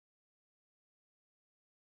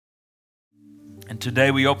And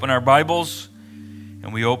today we open our Bibles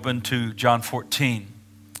and we open to John 14.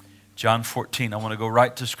 John 14. I want to go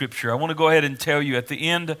right to Scripture. I want to go ahead and tell you at the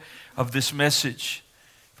end of this message,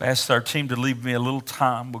 I've asked our team to leave me a little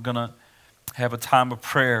time. We're going to have a time of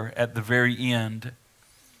prayer at the very end.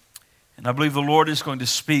 And I believe the Lord is going to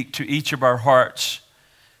speak to each of our hearts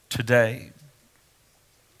today.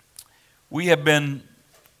 We have been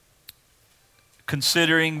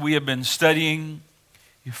considering, we have been studying.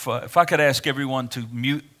 If I could ask everyone to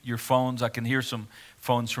mute your phones, I can hear some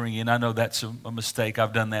phones ringing. I know that's a mistake.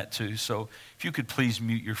 I've done that too. So if you could please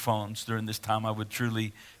mute your phones during this time, I would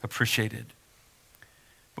truly appreciate it.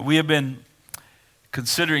 But we have been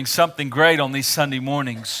considering something great on these Sunday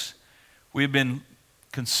mornings. We have been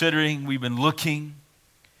considering, we've been looking,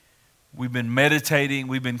 we've been meditating,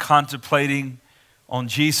 we've been contemplating on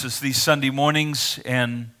Jesus these Sunday mornings.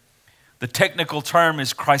 And the technical term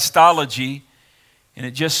is Christology. And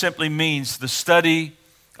it just simply means the study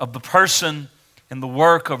of the person and the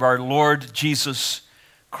work of our Lord Jesus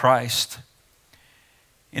Christ.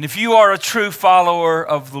 And if you are a true follower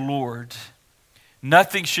of the Lord,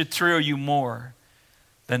 nothing should thrill you more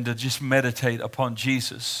than to just meditate upon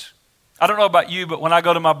Jesus. I don't know about you, but when I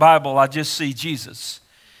go to my Bible, I just see Jesus.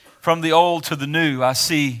 From the old to the new, I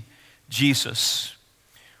see Jesus.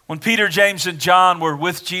 When Peter, James, and John were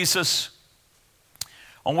with Jesus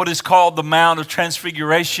on what is called the Mount of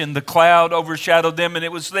Transfiguration, the cloud overshadowed them, and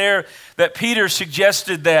it was there that Peter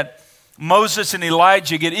suggested that Moses and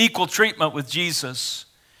Elijah get equal treatment with Jesus.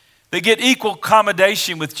 They get equal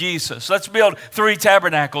accommodation with Jesus. Let's build 3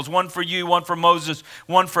 tabernacles, one for you, one for Moses,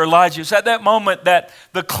 one for Elijah. It's at that moment that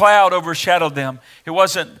the cloud overshadowed them. It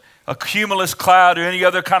wasn't a cumulus cloud or any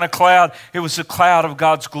other kind of cloud. It was the cloud of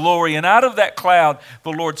God's glory. And out of that cloud,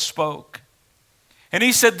 the Lord spoke. And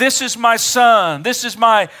he said, "This is my son. This is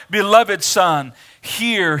my beloved son.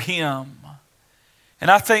 Hear him." And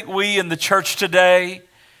I think we in the church today,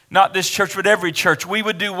 not this church, but every church, we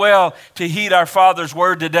would do well to heed our Father's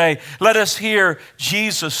word today. Let us hear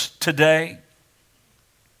Jesus today.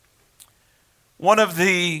 One of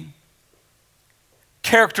the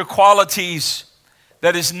character qualities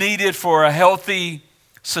that is needed for a healthy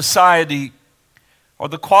society are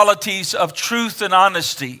the qualities of truth and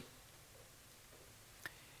honesty.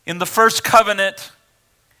 In the first covenant,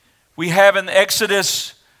 we have in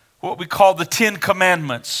Exodus what we call the 10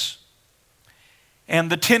 Commandments.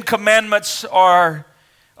 And the 10 Commandments are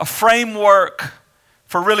a framework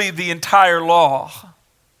for really the entire law.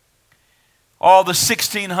 All the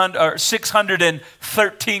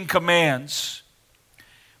 613 commands.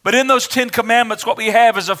 But in those 10 Commandments, what we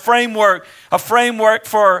have is a framework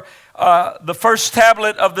for the first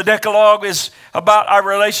tablet of the Decalogue is about our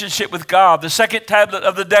relationship with God. The second tablet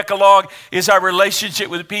of the Decalogue is our relationship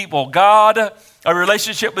with people. God, a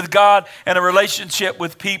relationship with God, and a relationship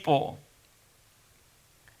with people.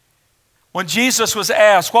 When Jesus was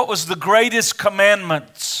asked what was the greatest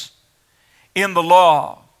commandments in the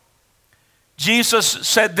law, Jesus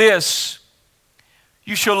said this: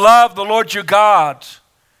 "You shall love the Lord your God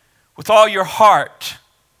with all your heart,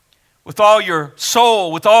 with all your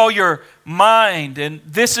soul, with all your mind." And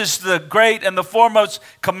this is the great and the foremost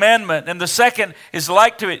commandment. And the second is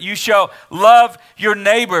like to it: "You shall love your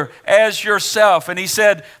neighbor as yourself." And he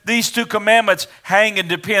said these 2 commandments hang and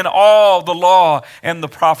depend all the law and the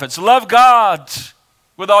prophets. Love God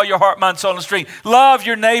with all your heart, mind, soul, and strength. Love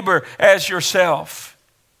your neighbor as yourself.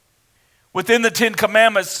 Within the 10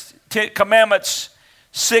 Commandments,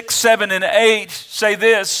 6, 7, and 8 say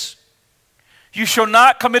this: "You shall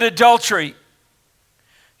not commit adultery.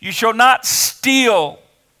 You shall not steal.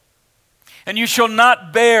 And you shall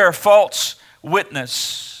not bear false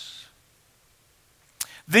witness."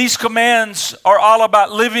 These commands are all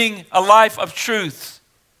about living a life of truth.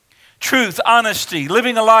 Truth, honesty,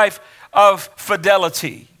 living a life of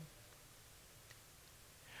fidelity.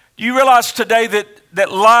 Do you realize today that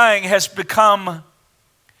lying has become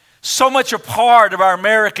so much a part of our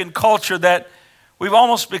American culture that we've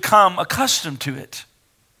almost become accustomed to it?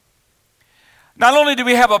 Not only do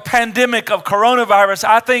we have a pandemic of coronavirus,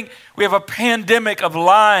 I think we have a pandemic of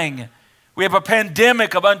lying. We have a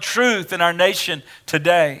pandemic of untruth in our nation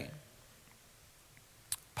today.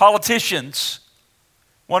 Politicians.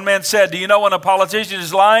 One man said, "Do you know when a politician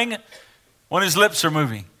is lying? When his lips are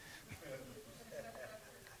moving."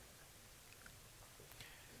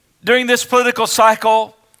 During this political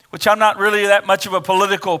cycle, which I'm not really that much of a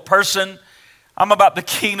political person, I'm about the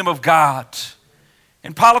kingdom of God.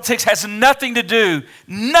 And politics has nothing to do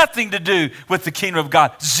with the kingdom of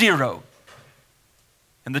God. Zero.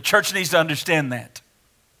 And the church needs to understand that.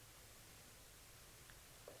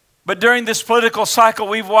 But during this political cycle,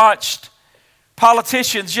 we've watched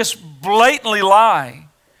Politicians just blatantly lie.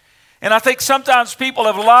 And I think sometimes people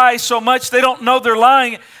have lied so much they don't know they're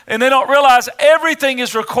lying, and they don't realize everything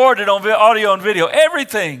is recorded on audio and video.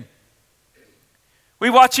 Everything. We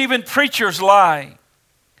watch even preachers lie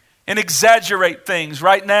and exaggerate things.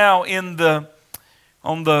 Right now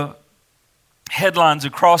on the headlines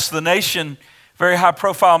across the nation, very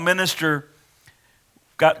high-profile minister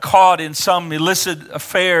got caught in some illicit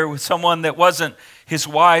affair with someone that wasn't his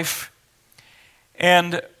wife.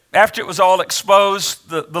 And after it was all exposed,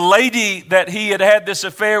 the lady that he had this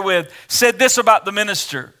affair with said this about the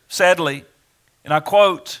minister, sadly, and I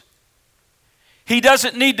quote, "He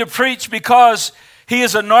doesn't need to preach because he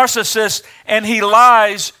is a narcissist and he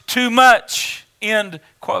lies too much," end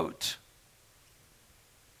quote.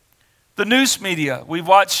 The news media, we've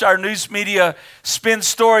watched our news media spin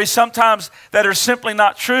stories sometimes that are simply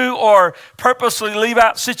not true, or purposely leave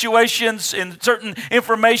out situations in certain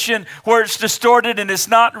information where it's distorted and it's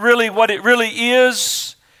not really what it really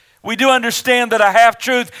is. We do understand that a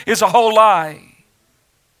half-truth is a whole lie.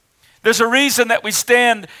 There's a reason that we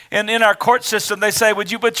stand in our court system. They say,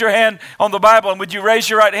 would you put your hand on the Bible and would you raise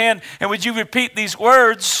your right hand and would you repeat these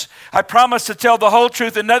words? I promise to tell the whole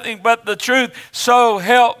truth and nothing but the truth. So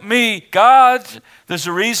help me God. There's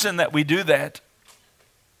a reason that we do that.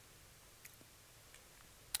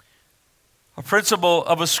 A principal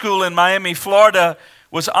of a school in Miami, Florida,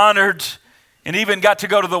 was honored and even got to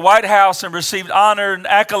go to the White House and received honor and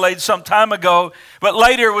accolades some time ago, but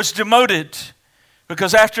later was demoted.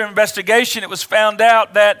 Because after investigation, it was found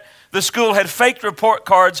out that the school had faked report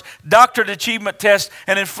cards, doctored achievement tests,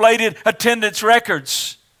 and inflated attendance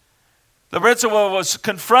records. The principal was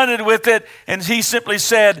confronted with it, and he simply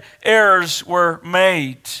said errors were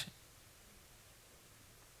made.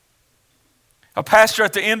 A pastor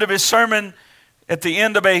at the end of his sermon, at the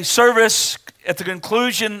end of a service, at the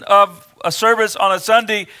conclusion of a service on a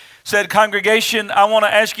Sunday, said, "Congregation, I want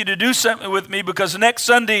to ask you to do something with me because next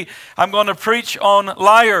Sunday I'm going to preach on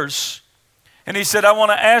liars." And he said, "I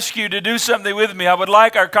want to ask you to do something with me. I would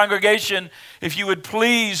like our congregation, if you would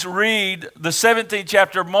please read the 17th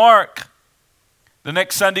chapter of Mark." The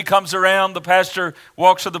next Sunday comes around, the pastor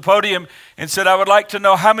walks to the podium and said, "I would like to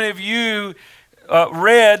know how many of you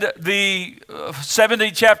read the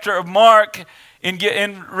 17th chapter of Mark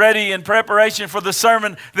in ready in preparation for the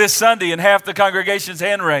sermon this Sunday," and half the congregation's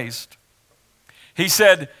hand raised. He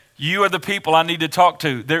said, "You are the people I need to talk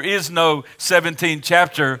to. There is no 17th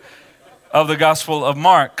chapter of the Gospel of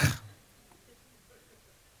Mark."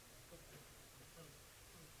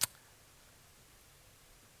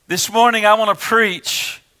 This morning I want to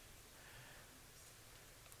preach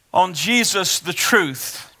on Jesus the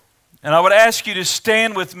truth. And I would ask you to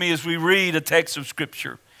stand with me as we read a text of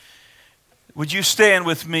Scripture. Would you stand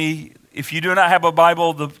with me? If you do not have a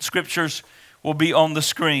Bible, the Scriptures will be on the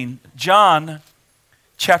screen. John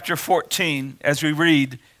chapter 14, as we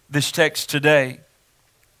read this text today.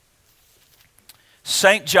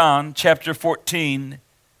 St. John chapter 14.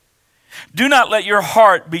 "Do not let your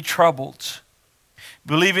heart be troubled.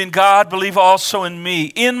 Believe in God, believe also in me.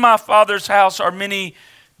 In my Father's house are many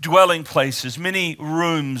dwelling places, many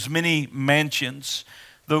rooms, many mansions."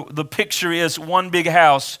 The picture is one big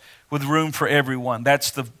house with room for everyone. That's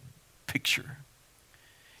the picture.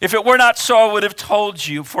 "If it were not so, I would have told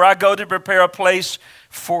you, for I go to prepare a place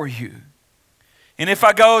for you. And if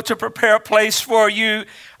I go to prepare a place for you,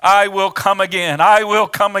 I will come again." I will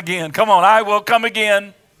come again. Come on, I will come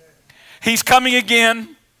again. He's coming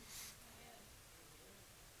again.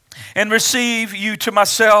 "And receive you to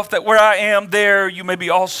myself, that where I am, there you may be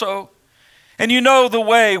also. And you know the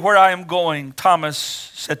way where I am going." Thomas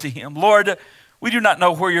said to him, "Lord, we do not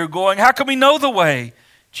know where you're going. How can we know the way?"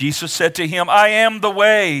 Jesus said to him, "I am the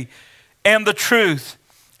way and the truth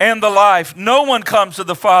and the life. No one comes to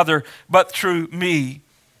the Father but through me.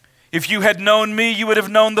 If you had known me, you would have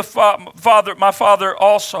known the Father, my Father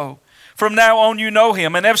also. From now on you know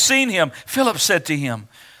him and have seen him." Philip said to him,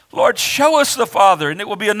 "Lord, show us the Father, and it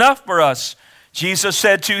will be enough for us." Jesus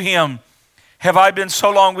said to him, "Have I been so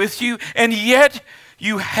long with you, and yet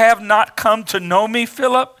you have not come to know me,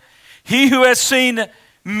 Philip? He who has seen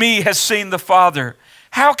me has seen the Father.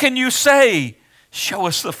 How can you say, 'Show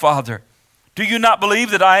us the Father'? Do you not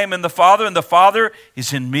believe that I am in the Father, and the Father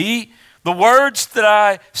is in me? The words that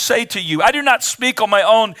I say to you, I do not speak on my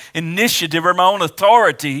own initiative or my own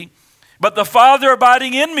authority, but the Father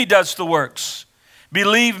abiding in me does the works.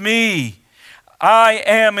 Believe me, I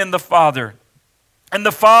am in the Father, and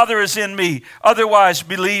the Father is in me. Otherwise,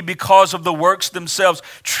 believe because of the works themselves.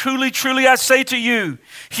 Truly, truly, I say to you,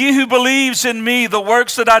 he who believes in me, the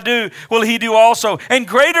works that I do, will he do also. And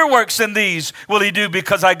greater works than these will he do,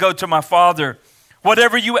 because I go to my Father.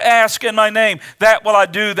 Whatever you ask in my name, that will I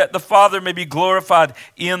do, that the Father may be glorified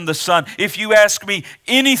in the Son. If you ask me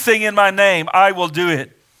anything in my name, I will do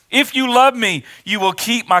it. If you love me, you will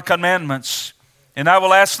keep my commandments. And I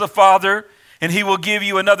will ask the Father, and he will give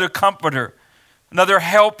you another comforter, another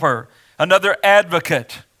helper, another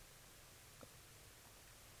advocate.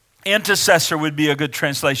 Intercessor would be a good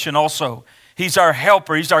translation also. He's our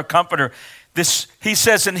helper. He's our comforter. He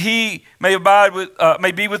says, and he may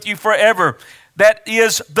be with you forever. That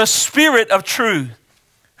is the Spirit of truth,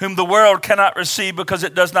 whom the world cannot receive because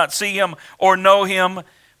it does not see him or know him,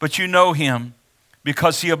 but you know him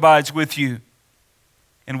because he abides with you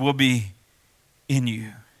and will be in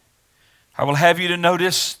you. I will have you to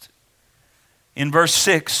notice in verse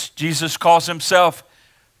 6, Jesus calls himself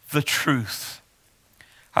the truth.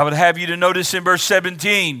 I would have you to notice in verse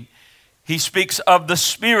 17, he speaks of the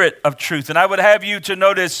Spirit of truth. And I would have you to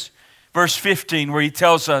notice verse 15 where he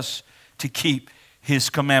tells us to keep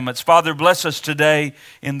his commandments. Father, bless us today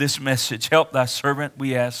in this message. Help thy servant,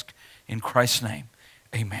 we ask in Christ's name.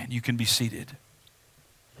 Amen. You can be seated.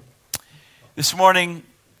 This morning,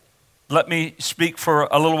 let me speak for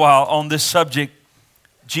a little while on this subject,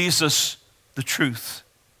 Jesus, the truth.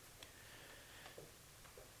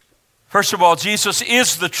 First of all, Jesus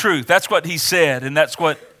is the truth. That's what he said, and that's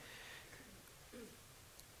what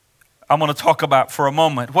I'm going to talk about for a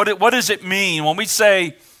moment. What does it mean when we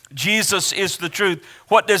say Jesus is the truth?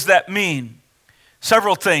 What does that mean?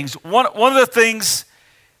 Several things. One of the things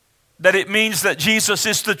that it means that Jesus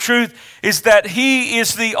is the truth is that he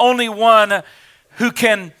is the only one who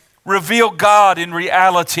can reveal God in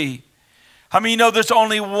reality. I mean, you know, there's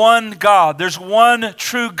only one God. There's one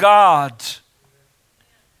true God.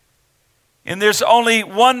 And there's only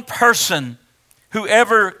one person who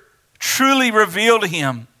ever truly revealed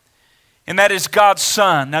him, and that is God's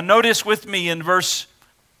Son. Now notice with me in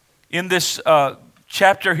this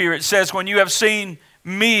chapter here, it says, when you have seen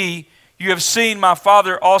me, you have seen my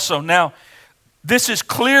Father also. Now, this is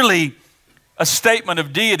clearly a statement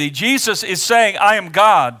of deity. Jesus is saying, I am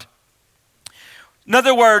God. In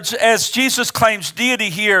other words, as Jesus claims deity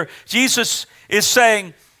here, Jesus is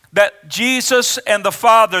saying that Jesus and the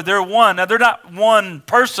Father, they're one. Now, they're not one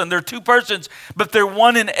person, they're two persons, but they're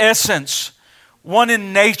one in essence, one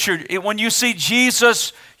in nature. When you see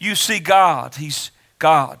Jesus, you see God. He's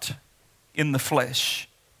God in the flesh.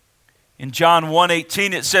 In John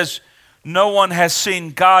 1:18, it says, no one has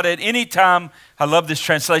seen God at any time. I love this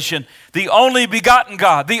translation. The only begotten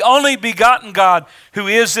God who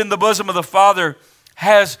is in the bosom of the Father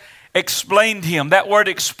has explained him. That word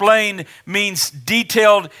explain means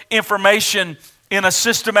detailed information in a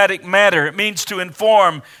systematic manner. It means to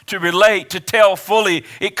inform, to relate, to tell fully.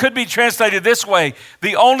 It could be translated this way.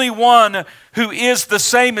 The only one who is the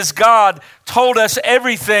same as God told us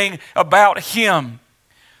everything about him.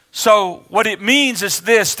 So what it means is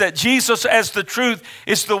this, that Jesus as the truth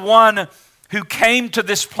is the one who came to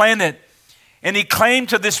this planet, and he came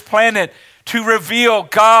to this planet to reveal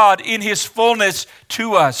God in his fullness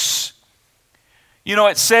to us. You know,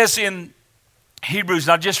 it says in Hebrews,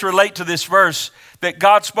 and I'll just relate to this verse, that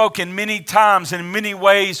God spoke in many times and in many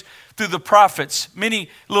ways through the prophets, many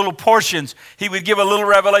little portions. He would give a little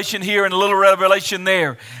revelation here and a little revelation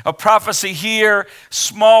there, a prophecy here,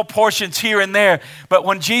 small portions here and there. But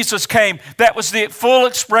when Jesus came, that was the full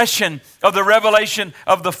expression of the revelation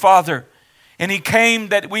of the Father. And he came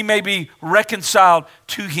that we may be reconciled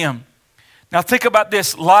to him. Now think about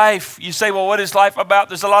this, life. You say, well, what is life about?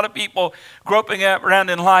 There's a lot of people groping around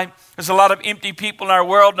in life. There's a lot of empty people in our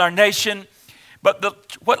world, in our nation. But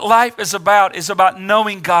what life is about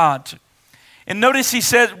knowing God. And notice he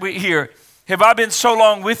says here, have I been so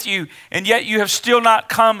long with you, and yet you have still not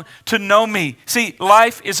come to know me? See,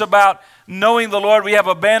 life is about knowing the Lord. We have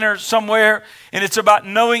a banner somewhere, and it's about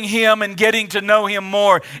knowing him and getting to know him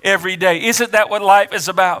more every day. Isn't that what life is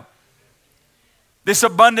about? This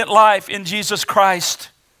abundant life in Jesus Christ.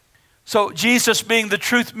 So Jesus being the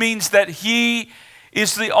truth means that he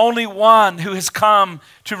is the only one who has come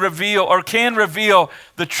to reveal or can reveal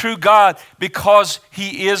the true God because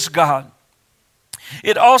he is God.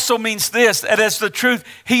 It also means this, that as the truth,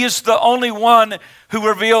 he is the only one who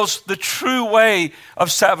reveals the true way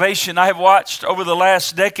of salvation. I have watched over the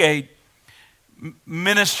last decade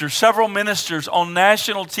several ministers on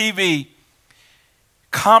national TV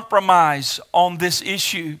compromise on this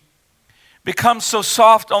issue, become so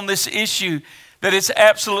soft on this issue that it's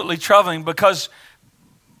absolutely troubling because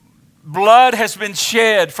blood has been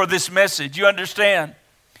shed for this message. You understand?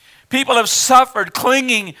 People have suffered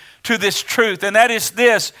clinging to this truth, and that is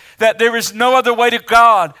this, that there is no other way to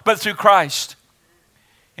God but through Christ.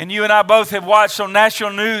 And you and I both have watched on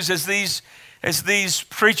national news as these as these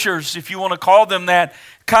preachers, if you want to call them that,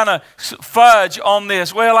 kind of fudge on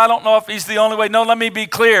this. Well, I don't know if he's the only way. No, let me be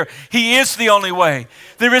clear. He is the only way.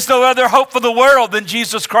 There is no other hope for the world than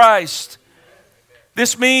Jesus Christ.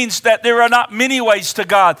 This means that there are not many ways to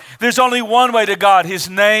God. There's only one way to God. His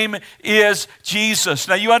name is Jesus.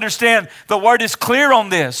 Now you understand, the Word is clear on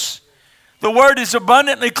this. The Word is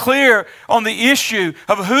abundantly clear on the issue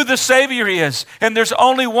of who the Savior is. And there's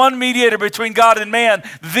only one mediator between God and man,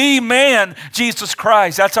 the man, Jesus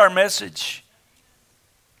Christ. That's our message.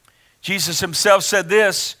 Jesus himself said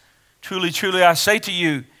this, "Truly, truly, I say to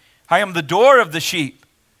you, I am the door of the sheep.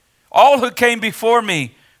 All who came before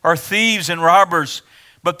me are thieves and robbers,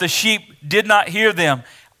 but the sheep did not hear them.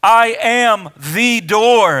 I am the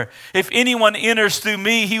door. If anyone enters through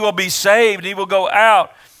me, he will be saved. And he will go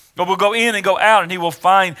out, or will go in and go out, and he will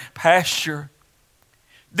find pasture."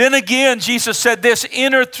 Then again, Jesus said this,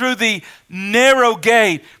 "Enter through the narrow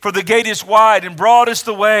gate, for the gate is wide and broad is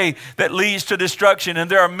the way that leads to destruction, and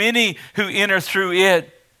there are many who enter through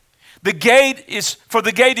it. The gate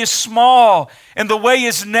is small, and the way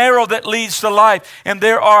is narrow that leads to life, and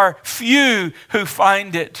there are few who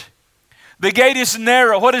find it." The gate is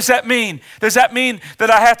narrow. What does that mean? Does that mean that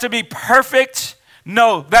I have to be perfect?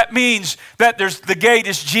 No, that means that the gate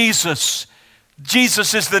is Jesus.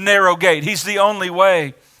 Jesus is the narrow gate. He's the only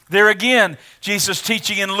way. There again, Jesus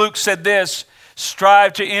teaching in Luke said this,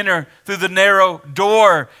 "Strive to enter through the narrow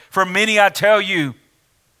door, for many, I tell you,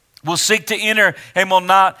 will seek to enter and will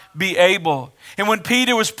not be able." And when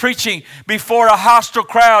Peter was preaching before a hostile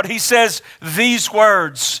crowd, he says these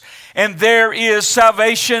words, "And there is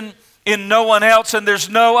salvation in no one else, and there's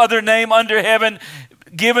no other name under heaven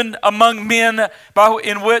given among men by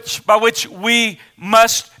which we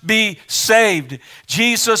must be saved."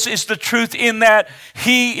 Jesus is the truth in that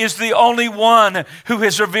he is the only one who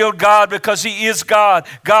has revealed God, because he is God,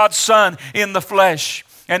 God's Son in the flesh.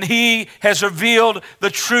 And he has revealed the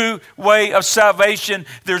true way of salvation.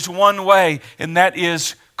 There's one way, and that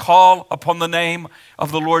is call upon the name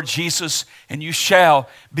of the Lord Jesus, and you shall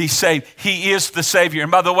be saved. He is the Savior.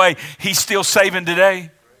 And by the way, he's still saving today.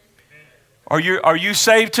 Are you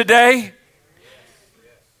saved today?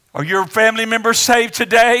 Are your family members saved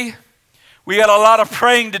today? We got a lot of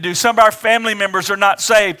praying to do. Some of our family members are not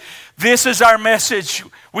saved. This is our message.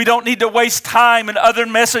 We don't need to waste time in other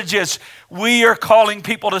messages. We are calling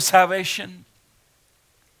people to salvation.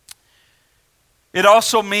 It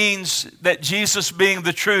also means that Jesus, being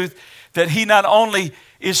the truth, that he not only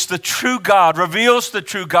is the true God, reveals the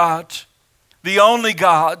true God, the only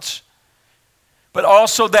God, but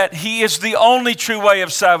also that he is the only true way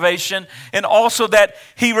of salvation, and also that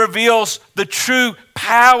he reveals the true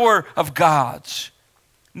power of God.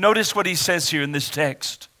 Notice what he says here in this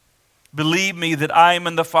text. "Believe me that I am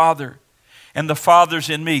in the Father, and the Father's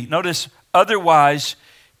in me." Notice, "Otherwise,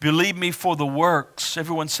 believe me for the works."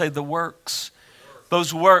 Everyone say the works.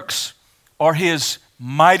 Those works are his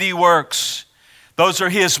mighty works. Those are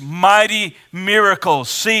his mighty miracles.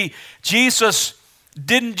 See, Jesus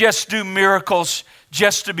didn't just do miracles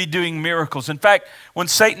just to be doing miracles. In fact, when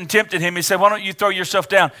Satan tempted him, he said, "Why don't you throw yourself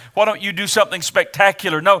down? Why don't you do something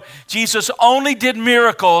spectacular?" No, Jesus only did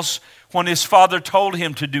miracles when his Father told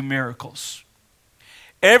him to do miracles.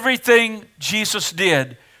 Everything Jesus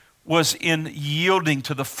did was in yielding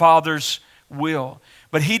to the Father's will.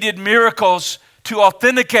 But he did miracles to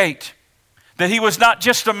authenticate that he was not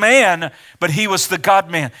just a man, but he was the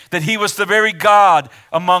God-man, that he was the very God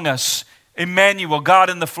among us. Emmanuel, God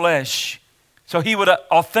in the flesh. So he would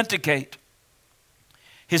authenticate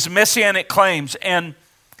his messianic claims. And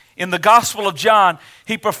in the Gospel of John,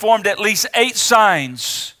 he performed at least 8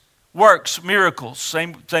 signs, works, miracles,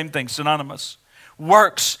 same thing, synonymous.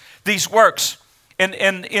 Works, these works. And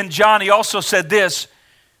in John, he also said this,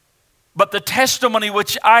 "But the testimony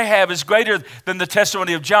which I have is greater than the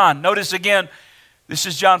testimony of John." Notice again, this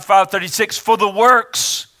is John 5:36. "For the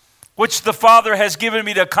works which the Father has given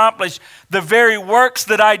me to accomplish, the very works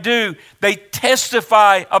that I do, they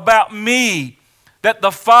testify about me, that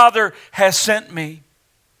the Father has sent me."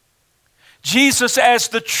 Jesus, as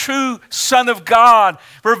the true Son of God,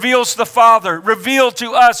 reveals the Father, revealed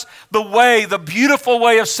to us the way, the beautiful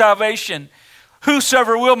way of salvation.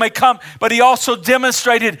 Whosoever will may come, but he also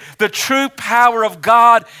demonstrated the true power of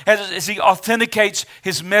God as he authenticates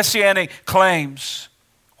his messianic claims.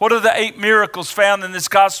 What are the 8 miracles found in this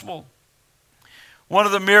gospel? One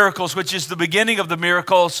of the miracles, which is the beginning of the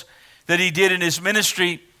miracles that he did in his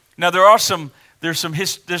ministry. Now there's some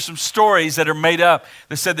stories that are made up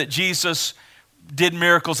that said that Jesus did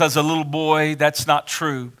miracles as a little boy. That's not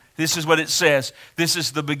true. This is what it says. This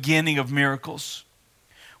is the beginning of miracles.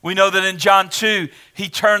 We know that in John 2, he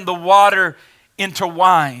turned the water into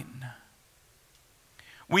wine.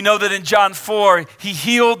 We know that in John 4, he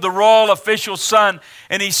healed the royal official's son,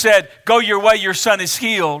 and he said, "Go your way, your son is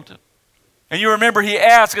healed." And you remember he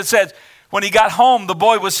asked, it said, when he got home, the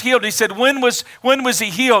boy was healed. He said, when was he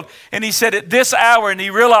healed? And he said, at this hour, and he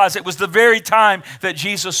realized it was the very time that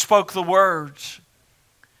Jesus spoke the words.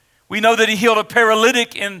 We know that he healed a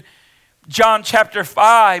paralytic in John chapter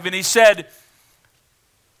 5, and he said,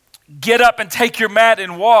 "Get up and take your mat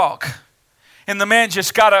and walk." And the man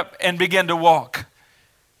just got up and began to walk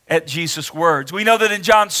at Jesus' words. We know that in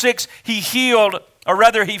John 6, he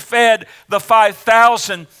fed the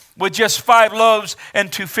 5,000 with just 5 loaves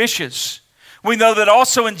and 2 fishes. We know that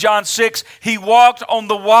also in John 6, he walked on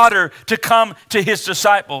the water to come to his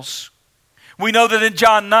disciples. We know that in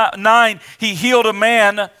John 9, he healed a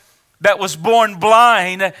man that was born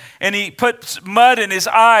blind, and he put mud in his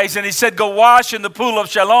eyes, and he said, "Go wash in the pool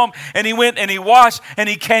of Siloam." And he went and he washed, and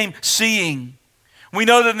he came seeing. We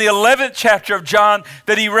know that in the 11th chapter of John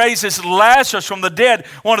that he raises Lazarus from the dead.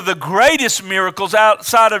 One of the greatest miracles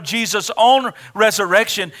outside of Jesus' own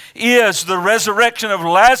resurrection is the resurrection of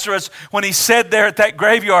Lazarus, when he said there at that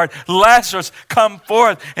graveyard, "Lazarus, come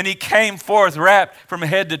forth." And he came forth wrapped from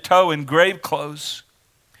head to toe in grave clothes.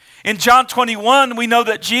 In John 21, we know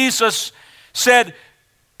that Jesus said,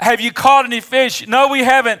 "Have you caught any fish?" "No, we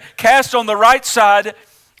haven't." "Cast on the right side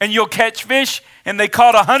and you'll catch fish." And they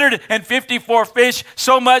caught 154 fish,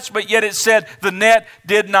 so much, but yet it said the net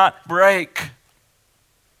did not break.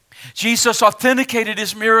 Jesus authenticated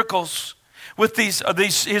his miracles with his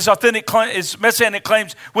messianic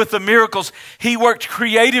claims with the miracles. He worked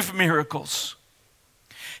creative miracles.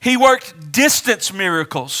 He worked distance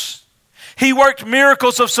miracles. He worked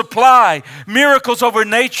miracles of supply, miracles over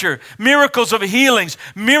nature, miracles of healings,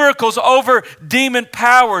 miracles over demon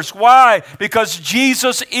powers. Why? Because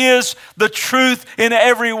Jesus is the truth in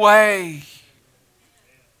every way.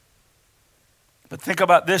 But think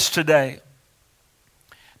about this today.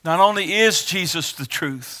 Not only is Jesus the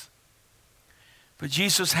truth, but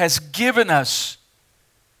Jesus has given us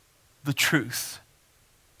the truth.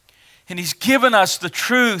 And he's given us the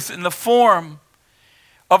truth in the form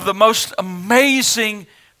of the most amazing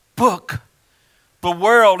book the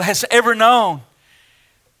world has ever known.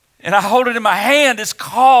 And I hold it in my hand. It's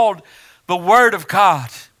called the Word of God.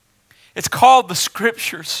 It's called the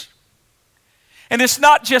Scriptures. And it's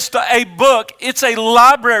not just a book, it's a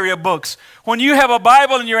library of books. When you have a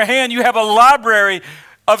Bible in your hand, you have a library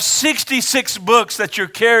of 66 books that you're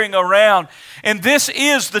carrying around. And this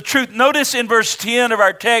is the truth. Notice in verse 10 of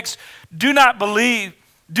our text,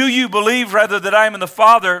 do you believe rather that I am in the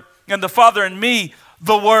Father and the Father in me?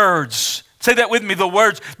 The words. Say that with me, the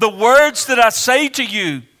words. The words that I say to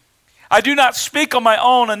you, I do not speak on my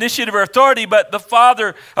own initiative or authority, but the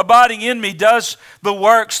Father abiding in me does the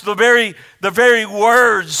works, the very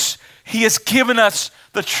words. He has given us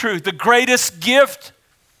the truth. The greatest gift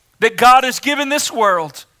that God has given this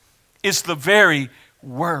world is the very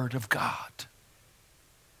Word of God.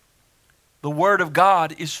 The Word of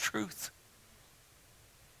God is truth.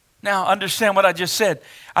 Now, understand what I just said.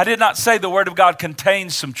 I did not say the Word of God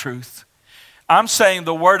contains some truth. I'm saying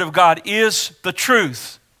the Word of God is the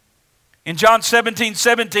truth. In John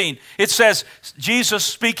 17:17, it says, Jesus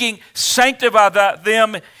speaking, "Sanctify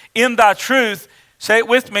them in thy truth." Say it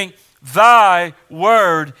with me. Thy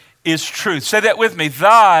word is truth. Say that with me.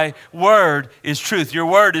 Thy word is truth. Your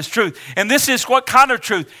word is truth. And this is what kind of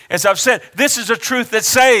truth? As I've said, this is a truth that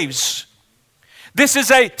saves. This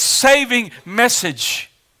is a saving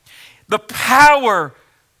message. The power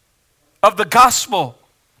of the gospel,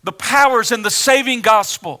 the powers in the saving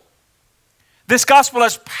gospel. This gospel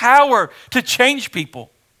has power to change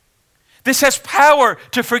people. This has power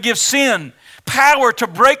to forgive sin, power to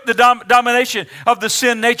break the domination of the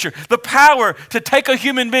sin nature, the power to take a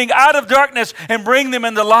human being out of darkness and bring them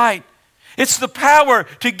into light. It's the power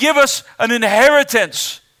to give us an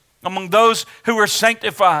inheritance among those who are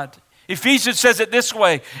sanctified. Ephesians says it this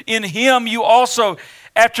way, "In him you also,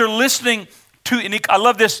 after listening to," and I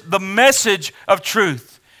love this, "the message of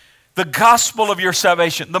truth," the gospel of your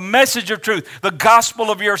salvation, the message of truth, the gospel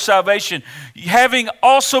of your salvation, "having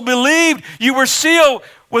also believed, you were sealed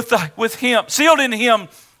sealed in him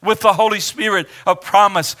with the Holy Spirit of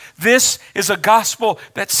promise." This is a gospel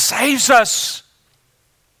that saves us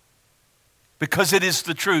because it is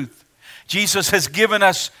the truth. Jesus has given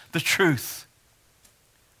us the truth.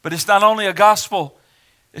 But it's not only a gospel,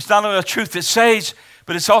 it's not only a truth that saves,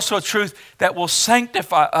 but it's also a truth that will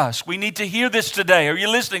sanctify us. We need to hear this today. Are you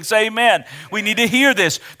listening? Say amen. We need to hear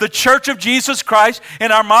this. The Church of Jesus Christ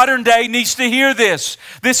in our modern day needs to hear this.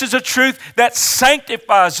 This is a truth that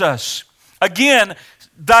sanctifies us. Again,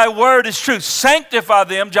 thy word is truth. Sanctify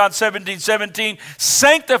them, John 17:17.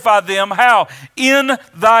 Sanctify them, how? In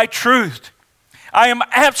thy truth. I am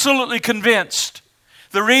absolutely convinced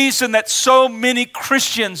the reason that so many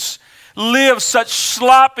Christians live such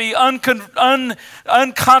sloppy,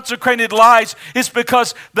 unconsecrated lives is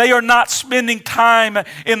because they are not spending time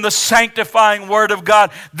in the sanctifying Word of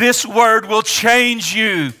God. This Word will change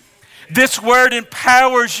you. This Word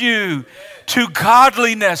empowers you to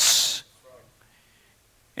godliness.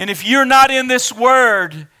 And if you're not in this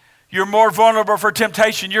Word, you're more vulnerable for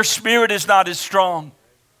temptation. Your spirit is not as strong.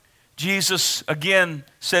 Jesus again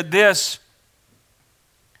said this.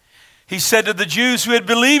 He said to the Jews who had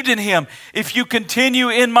believed in him, if you continue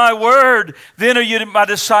in my word, then are you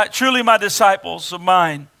truly my disciples of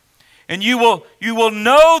mine. And you will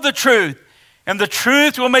know the truth, and the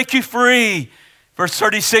truth will make you free. Verse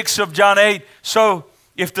 36 of John 8, so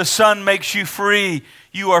if the Son makes you free,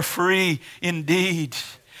 you are free indeed.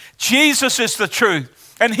 Jesus is the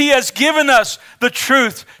truth, and he has given us the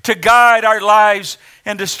truth to guide our lives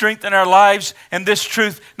and to strengthen our lives. And this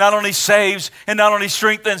truth not only saves and not only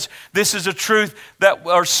strengthens, this is a truth that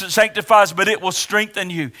sanctifies, but it will strengthen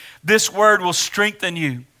you. This word will strengthen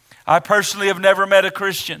you. I personally have never met a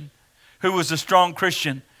Christian who was a strong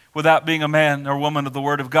Christian without being a man or woman of the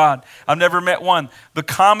Word of God. I've never met one. The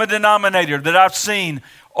common denominator that I've seen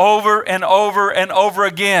over and over and over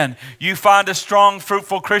again, you find a strong,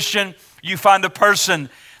 fruitful Christian, you find a person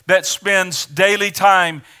that spends daily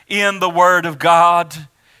time in the Word of God.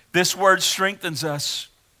 This Word strengthens us.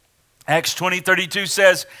 Acts 20:32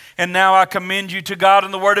 says, and now I commend you to God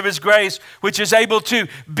and the word of his grace, which is able to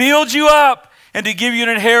build you up and to give you an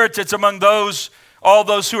inheritance among all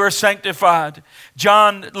those who are sanctified.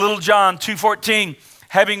 Little John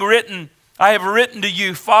 2:14, I have written to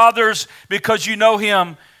you, fathers, because you know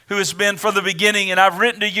him who has been from the beginning, and I've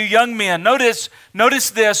written to you young men. Notice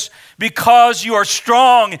this, because you are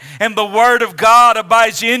strong and the word of God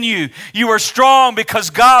abides in you. You are strong because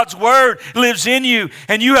God's word lives in you,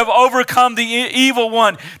 and you have overcome the evil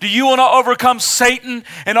one. Do you want to overcome Satan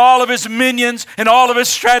and all of his minions and all of his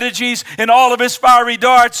strategies and all of his fiery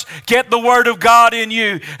darts? Get the word of God in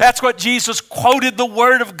you. That's what Jesus quoted, the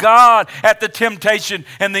word of God at the temptation,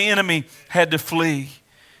 and the enemy had to flee.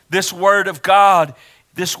 This word of God,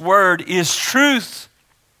 this word is truth.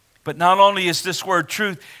 But not only is this word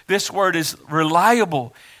truth, this word is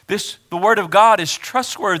reliable. The word of God is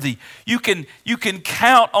trustworthy. You can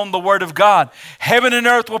count on the word of God. Heaven and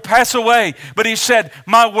earth will pass away, but he said,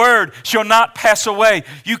 my word shall not pass away.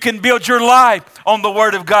 You can build your life on the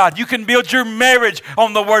word of God. You can build your marriage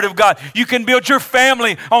on the word of God. You can build your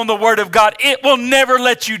family on the word of God. It will never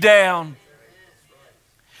let you down.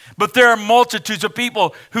 But there are multitudes of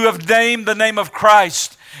people who have named the name of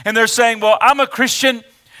Christ, and they're saying, well, I'm a Christian,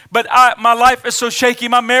 but my life is so shaky.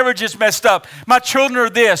 My marriage is messed up. My children are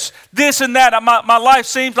this and that. My life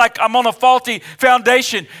seems like I'm on a faulty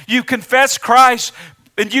foundation. You confess Christ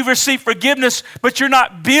and you've received forgiveness, but you're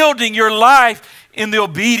not building your life in the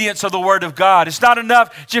obedience of the Word of God. It's not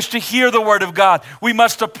enough just to hear the Word of God. We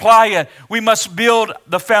must apply it. We must build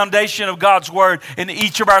the foundation of God's Word in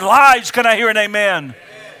each of our lives. Can I hear an amen? Amen.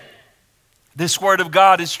 This Word of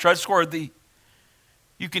God is trustworthy.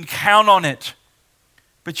 You can count on it,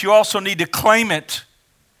 but you also need to claim it.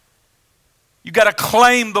 You got to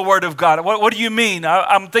claim the Word of God. What do you mean?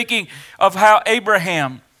 I'm thinking of how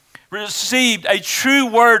Abraham received a true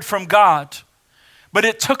word from God, but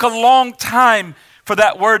it took a long time for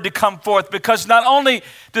that word to come forth, because not only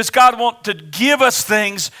does God want to give us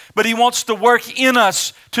things, but he wants to work in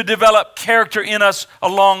us to develop character in us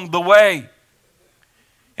along the way.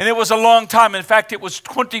 And it was a long time. In fact, it was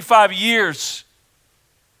 25 years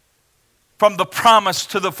from the promise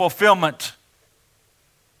to the fulfillment.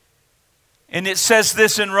 And it says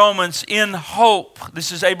this in Romans, in hope,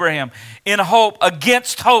 this is Abraham, in hope,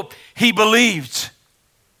 against hope, he believed.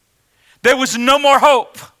 There was no more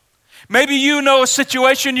hope. Maybe you know a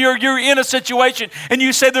situation, you're in a situation, and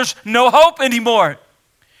you say there's no hope anymore.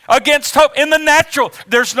 Against hope. In the natural,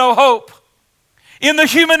 there's no hope. In the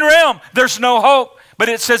human realm, there's no hope. But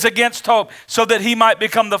it says against hope, so that he might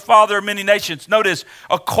become the father of many nations. Notice,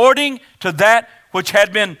 according to that which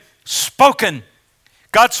had been spoken.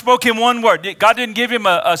 God spoke him one word. God didn't give him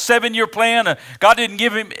a 7-year plan. God didn't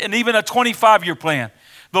give him even a 25-year plan.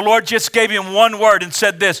 The Lord just gave him one word and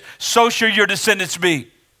said this, so shall your descendants be.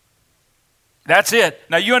 That's it.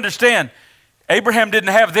 Now you understand, Abraham didn't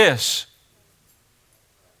have this.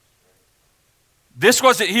 This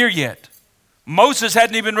wasn't here yet. Moses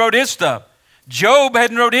hadn't even wrote his stuff. Job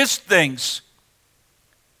hadn't wrote his things.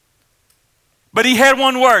 But he had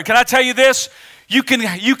one word. Can I tell you this? You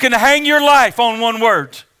can hang your life on one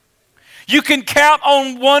word. You can count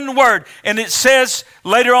on one word. And it says,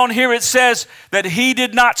 later on here, it says that he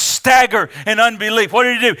did not stagger in unbelief. What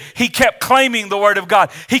did he do? He kept claiming the word of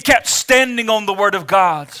God. He kept standing on the word of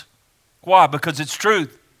God. Why? Because it's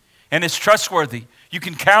truth and it's trustworthy. You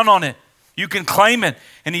can count on it. You can claim it.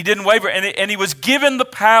 And he didn't waver. And he was given the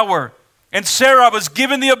power. And Sarah was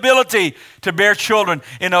given the ability to bear children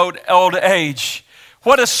in old age.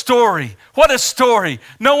 What a story. What a story.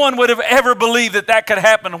 No one would have ever believed that could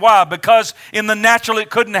happen. Why? Because in the natural it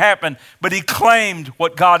couldn't happen. But he claimed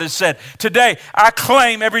what God has said. Today, I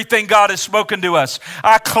claim everything God has spoken to us.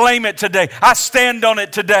 I claim it today. I stand on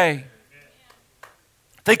it today.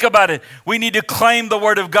 Think about it. We need to claim the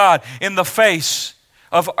word of God in the face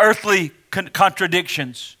of earthly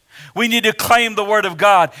contradictions. We need to claim the word of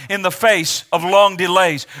God in the face of long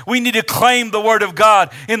delays. We need to claim the word of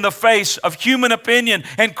God in the face of human opinion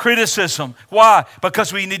and criticism. Why?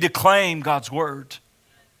 Because we need to claim God's word.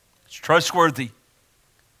 It's trustworthy.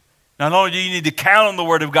 Not only do you need to count on the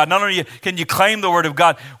word of God, not only can you claim the word of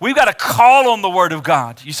God, we've got to call on the word of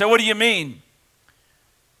God. You say, what do you mean?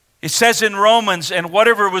 It says in Romans, and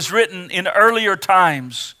whatever was written in earlier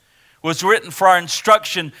times was written for our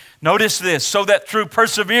instruction. Notice this, so that through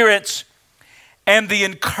perseverance and the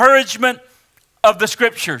encouragement of the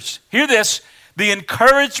Scriptures, hear this, the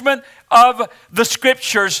encouragement of the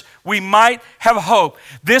Scriptures, we might have hope.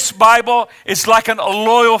 This Bible is like a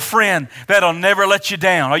loyal friend that'll never let you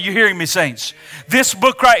down. Are you hearing me, saints? This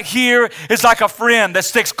book right here is like a friend that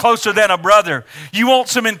sticks closer than a brother. You want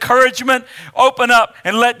some encouragement? Open up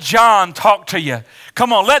and let John talk to you.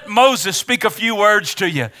 Come on, let Moses speak a few words to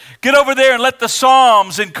you. Get over there and let the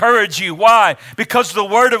Psalms encourage you. Why? Because the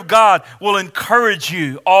Word of God will encourage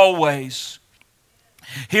you always.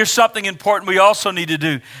 Here's something important we also need to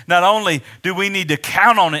do. Not only do we need to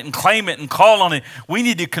count on it and claim it and call on it, we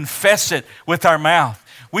need to confess it with our mouth.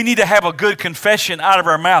 We need to have a good confession out of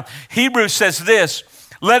our mouth. Hebrews says this,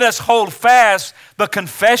 let us hold fast the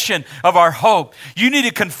confession of our hope. You need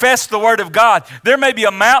to confess the word of God. There may be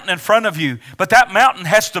a mountain in front of you, but that mountain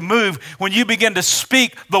has to move when you begin to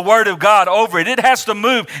speak the word of God over it. It has to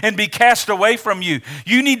move and be cast away from you.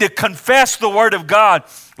 You need to confess the word of God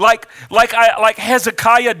like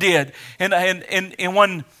Hezekiah did and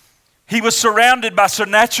when he was surrounded by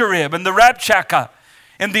Sennacherib and the Rabshakeh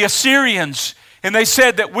and the Assyrians, and they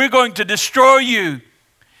said that we're going to destroy you.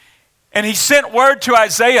 And he sent word to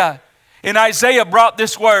Isaiah, and Isaiah brought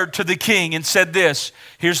this word to the king and said this.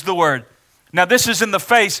 Here's the word. Now this is in the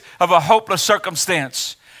face of a hopeless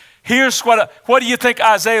circumstance. Here's what do you think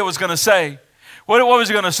Isaiah was going to say? What was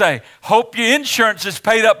he going to say? Hope your insurance is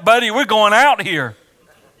paid up, buddy. We're going out here.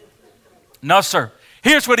 No, sir.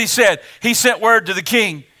 Here's what he said. He sent word to the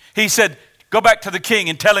king. He said, go back to the king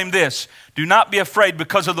and tell him this. Do not be afraid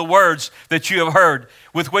because of the words that you have heard,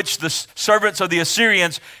 with which the servants of the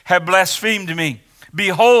Assyrians have blasphemed me.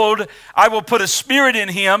 Behold, I will put a spirit in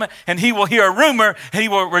him, and he will hear a rumor, and he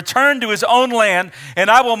will return to his own land, and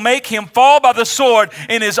I will make him fall by the sword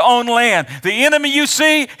in his own land. The enemy you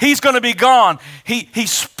see, he's going to be gone. He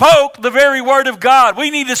spoke the very word of God. We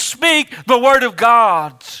need to speak the word of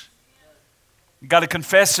God. You got to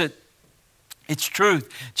confess it. It's truth.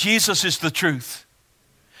 Jesus is the truth.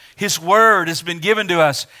 His word has been given to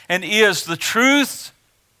us and is the truth.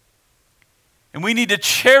 And we need to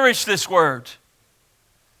cherish this word.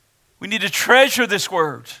 We need to treasure this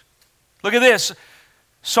word. Look at this.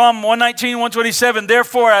 Psalm 119, 127.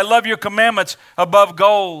 Therefore, I love your commandments above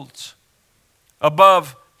gold,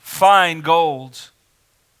 above fine gold.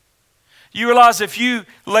 You realize if you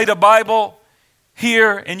laid a Bible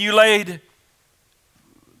here and you laid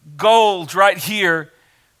gold right here,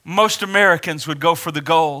 most Americans would go for the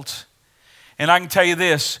gold. And I can tell you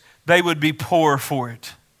this, they would be poor for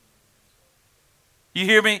it. You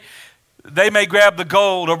hear me? They may grab the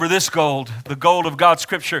gold over this gold, the gold of God's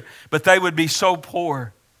Scripture, but they would be so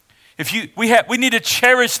poor. We need to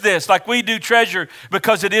cherish this like we do treasure,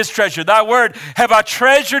 because it is treasure. Thy word have I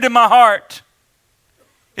treasured in my heart.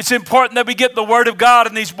 It's important that we get the word of God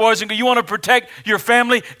in these boys. And you want to protect your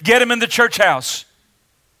family, get them in the church house.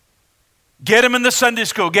 Get them in the Sunday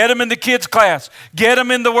school. Get them in the kids' class. Get them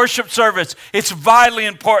in the worship service. It's vitally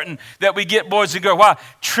important that we get boys and girls. Why?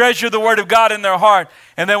 Treasure the word of God in their heart,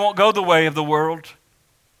 and they won't go the way of the world.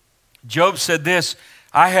 Job said this,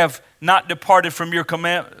 I have not departed from your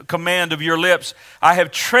command of your lips. I have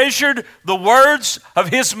treasured the words of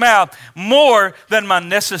his mouth more than my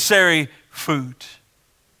necessary food.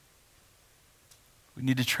 We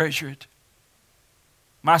need to treasure it.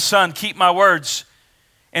 My son, keep my words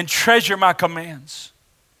and treasure my commands.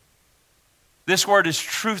 This word is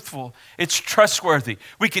truthful. It's trustworthy.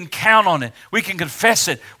 We can count on it. We can confess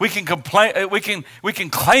it. We can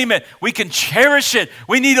claim it. We can cherish it.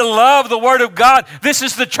 We need to love the Word of God. This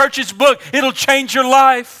is the church's book. It'll change your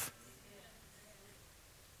life.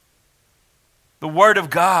 The Word of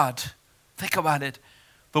God. Think about it.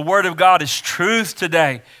 The Word of God is truth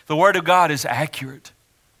today. The Word of God is accurate.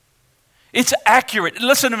 It's accurate.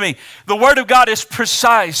 Listen to me. The Word of God is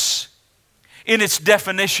precise in its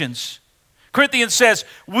definitions. Corinthians says,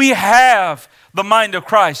 we have the mind of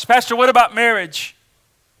Christ. Pastor, what about marriage?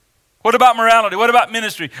 What about morality? What about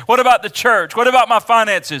ministry? What about the church? What about my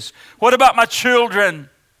finances? What about my children?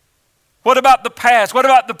 What about the past? What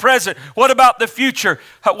about the present? What about the future?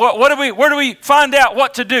 Where do we find out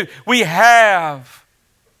what to do? We have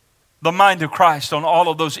the mind of Christ on all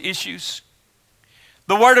of those issues.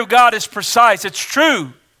 The Word of God is precise. It's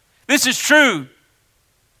true. This is true.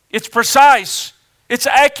 It's precise. It's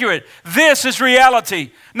accurate. This is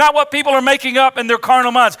reality. Not what people are making up in their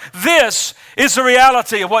carnal minds. This is the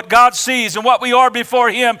reality of what God sees and what we are before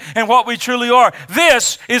Him and what we truly are.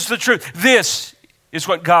 This is the truth. This is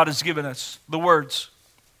what God has given us. The words.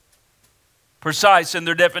 Precise in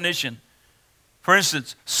their definition. For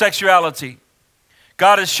instance, sexuality.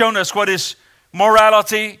 God has shown us what is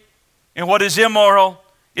morality and what is immoral.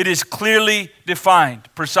 It is clearly defined.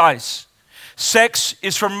 Precise. Sex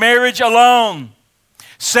is for marriage alone.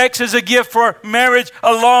 Sex is a gift for marriage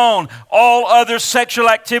alone. All other sexual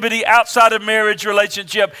activity outside of marriage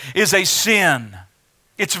relationship is a sin.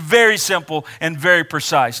 It's very simple and very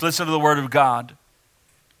precise. Listen to the Word of God.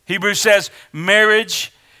 Hebrews says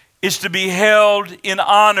marriage is to be held in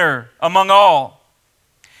honor among all.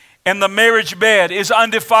 And the marriage bed is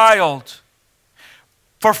undefiled.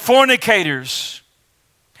 For fornicators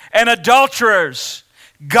and adulterers,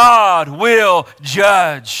 God will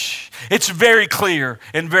judge. It's very clear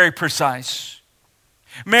and very precise.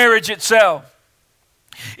 Marriage itself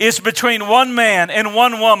is between one man and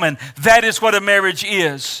one woman. That is what a marriage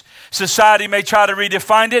is. Society may try to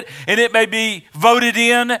redefine it, and it may be voted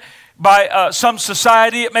in by some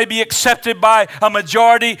society. It may be accepted by a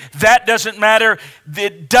majority. That doesn't matter.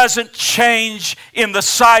 It doesn't change in the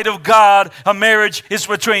sight of God. A marriage is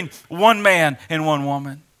between one man and one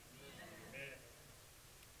woman.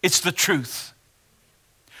 It's the truth.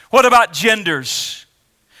 What about genders?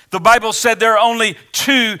 The Bible said there are only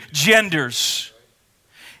two genders.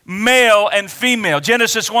 Male and female.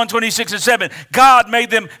 Genesis 1:26-7. God made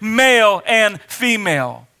them male and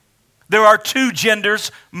female. There are two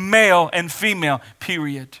genders, male and female,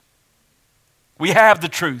 period. We have the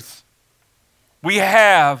truth. We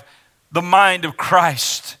have the mind of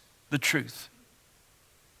Christ, the truth.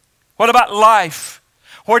 What about life?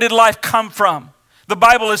 Where did life come from? The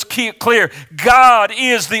Bible is clear. God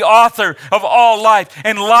is the author of all life,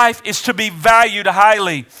 and life is to be valued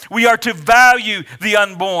highly. We are to value the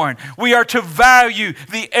unborn. We are to value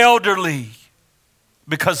the elderly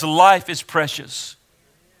because life is precious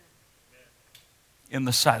in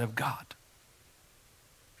the sight of God.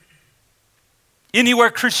 Anywhere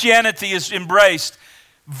Christianity is embraced,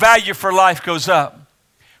 value for life goes up.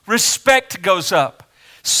 Respect goes up.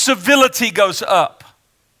 Civility goes up.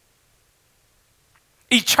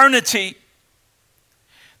 Eternity.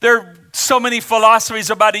 There are so many philosophies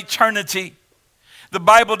about eternity. The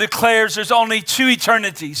Bible declares there's only two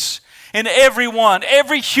eternities. And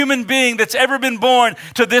every human being that's ever been born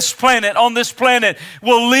to this planet, on this planet,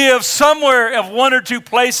 will live somewhere of one or two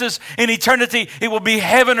places in eternity. It will be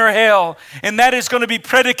heaven or hell. And that is going to be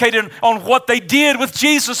predicated on what they did with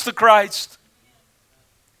Jesus the Christ.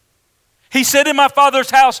 He said, in my Father's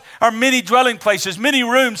house are many dwelling places, many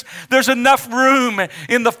rooms. There's enough room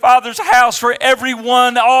in the Father's house for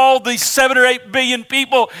everyone, all the 7 or 8 billion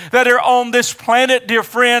people that are on this planet, dear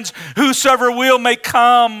friends. Whosoever will may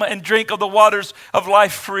come and drink of the waters of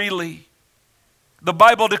life freely. The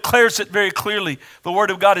Bible declares it very clearly. The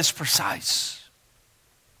Word of God is precise.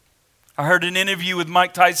 I heard an interview with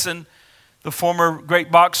Mike Tyson, the former great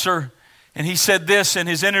boxer. And he said this in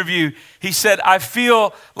his interview. He said, I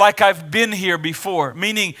feel like I've been here before,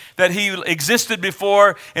 meaning that he existed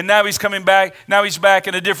before and now he's coming back. Now he's back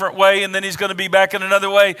in a different way and then he's going to be back in another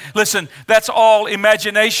way. Listen, that's all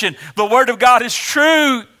imagination. The Word of God is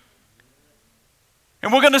true.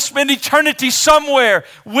 And we're going to spend eternity somewhere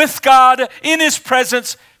with God in His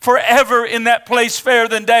presence forever in that place fairer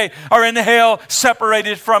than day, or in hell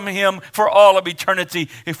separated from Him for all of eternity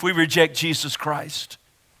if we reject Jesus Christ.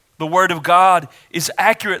 The Word of God is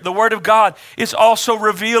accurate. The Word of God is also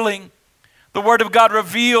revealing. The Word of God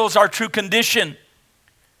reveals our true condition.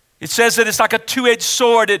 It says that it's like a two-edged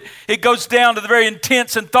sword. It goes down to the very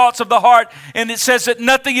intents and thoughts of the heart. And it says that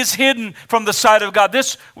nothing is hidden from the sight of God.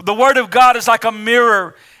 The Word of God is like a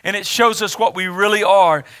mirror, and it shows us what we really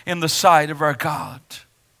are in the sight of our God.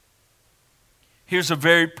 Here's a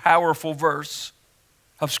very powerful verse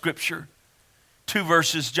of Scripture. 2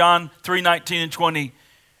 verses, John 3:19 and 20.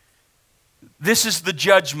 This is the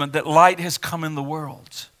judgment, that light has come in the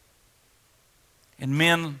world. And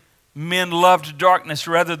men loved darkness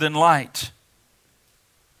rather than light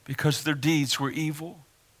because their deeds were evil.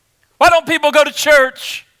 Why don't people go to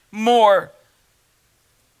church more?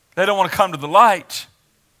 They don't want to come to the light.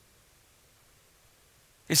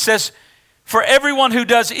 It says, for everyone who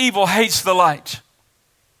does evil hates the light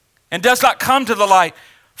and does not come to the light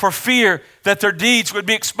for fear that their deeds would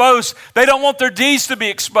be exposed. They don't want their deeds to be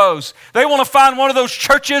exposed. They want to find one of those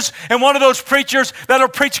churches and one of those preachers that'll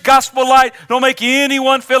preach gospel light. Don't make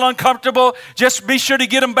anyone feel uncomfortable. Just be sure to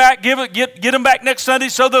get them back. Get them back next Sunday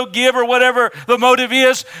so they'll give, or whatever the motive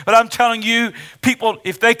is. But I'm telling you, people,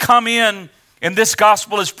 if they come in and this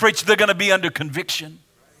gospel is preached, they're going to be under conviction.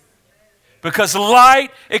 Because light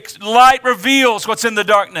reveals what's in the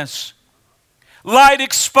darkness. Light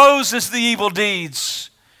exposes the evil deeds,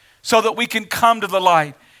 so that we can come to the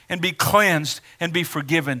light and be cleansed and be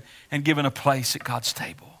forgiven and given a place at God's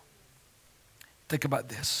table. Think about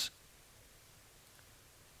this.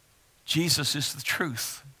 Jesus is the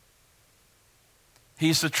truth.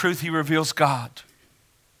 He's the truth. He reveals God,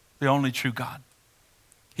 the only true God.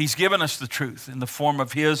 He's given us the truth in the form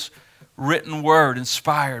of His written word,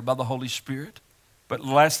 inspired by the Holy Spirit. But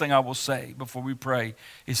the last thing I will say before we pray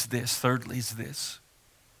is this. Thirdly is this.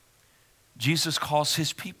 Jesus calls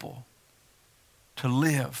His people to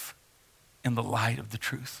live in the light of the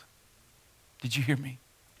truth. Did you hear me?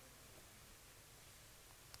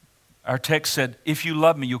 Our text said, if you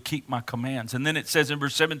love me, you'll keep my commands. And then it says in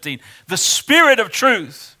verse 17, the Spirit of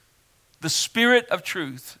truth. The Spirit of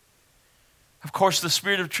truth. Of course, the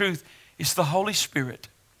Spirit of truth is the Holy Spirit.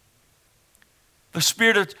 The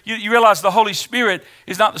Spirit of, you realize the Holy Spirit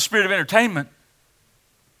is not the spirit of entertainment.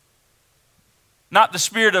 Not the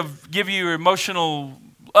spirit of give you emotional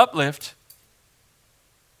uplift.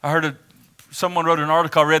 I heard someone wrote an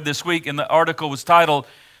article I read this week, and the article was titled,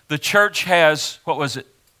 the church has, what was it?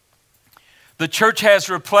 The church has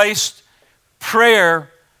replaced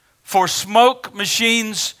prayer for smoke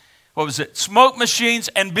machines, what was it? Smoke machines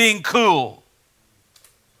and being cool.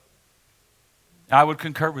 I would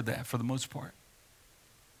concur with that for the most part.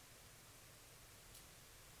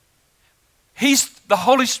 The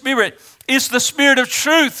Holy Spirit is the Spirit of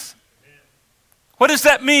truth. What does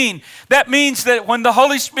that mean? That means that when the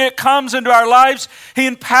Holy Spirit comes into our lives, He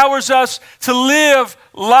empowers us to live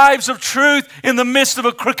lives of truth in the midst of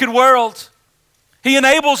a crooked world. He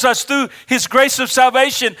enables us through His grace of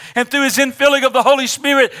salvation and through His infilling of the Holy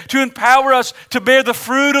Spirit to empower us to bear the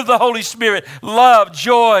fruit of the Holy Spirit. Love,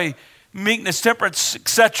 joy, meekness, temperance,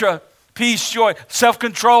 etc. Peace, joy,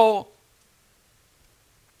 self-control.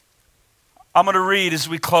 I'm going to read as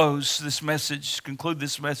we close this message, conclude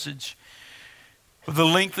this message, with a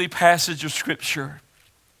lengthy passage of Scripture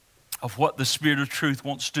of what the Spirit of truth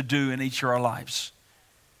wants to do in each of our lives.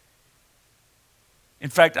 In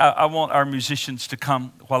fact, I want our musicians to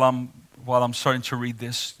come while I'm starting to read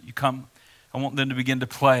this. You come. I want them to begin to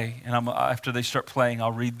play, and after they start playing,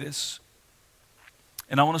 I'll read this.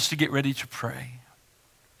 And I want us to get ready to pray.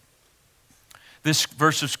 This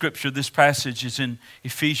verse of Scripture, this passage is in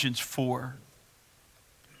Ephesians 4.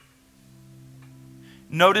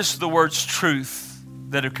 Notice the words truth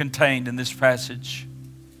that are contained in this passage.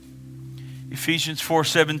 Ephesians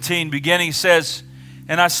 4:17, beginning says,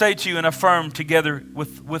 and I say to you and affirm together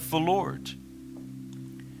with the Lord,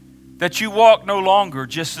 that you walk no longer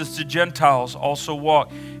just as the Gentiles also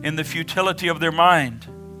walk in the futility of their mind,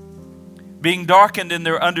 being darkened in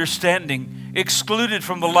their understanding, excluded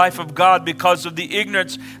from the life of God because of the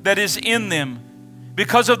ignorance that is in them,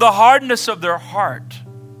 because of the hardness of their heart.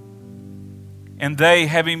 And they,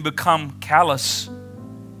 having become callous,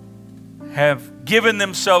 have given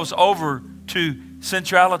themselves over to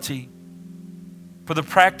sensuality for the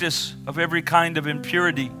practice of every kind of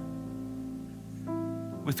impurity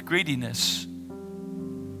with greediness.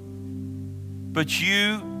 But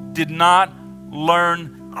you did not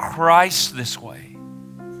learn Christ this way.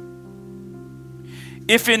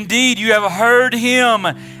 If indeed you have heard Him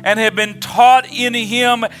and have been taught in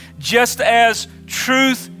Him, just as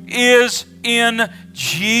truth is in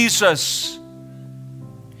Jesus,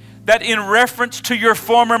 that in reference to your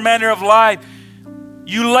former manner of life,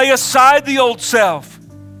 you lay aside the old self,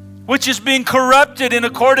 which is being corrupted in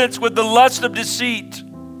accordance with the lust of deceit,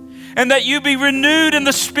 and that you be renewed in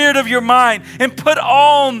the spirit of your mind and put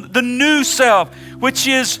on the new self, which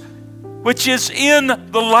is in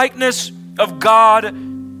the likeness of God.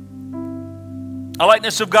 A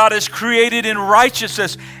likeness of God is created in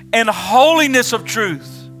righteousness and holiness of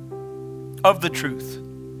truth, of the truth.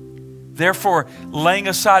 Therefore, laying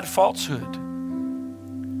aside falsehood,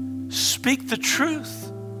 speak the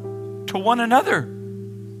truth to one another,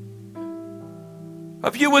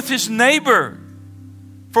 of you with his neighbor.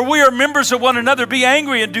 For we are members of one another. Be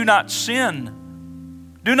angry and do not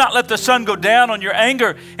sin. Do not let the sun go down on your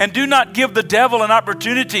anger, and do not give the devil an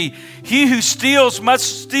opportunity. He who steals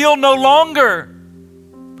must steal no longer,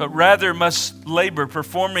 but rather must labor,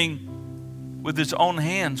 performing with his own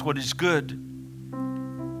hands what is good,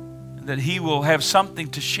 and that he will have something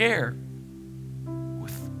to share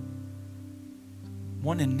with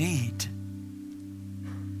one in need.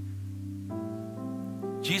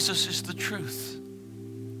 Jesus is the truth.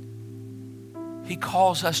 He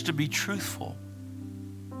calls us to be truthful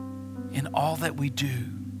in all that we do.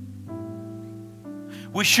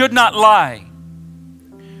 We should not lie.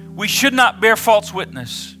 We should not bear false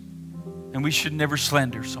witness. And we should never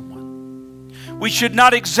slander someone. We should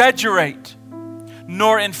not exaggerate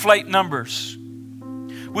nor inflate numbers.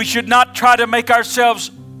 We should not try to make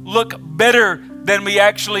ourselves look better than we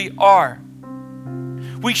actually are.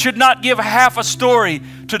 We should not give half a story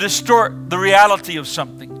to distort the reality of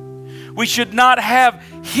something. We should not have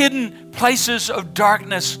hidden places of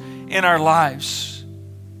darkness in our lives.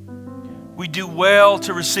 We do well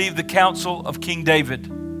to receive the counsel of King David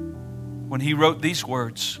when he wrote these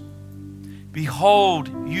words: "Behold,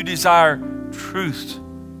 you desire truth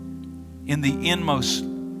in the inmost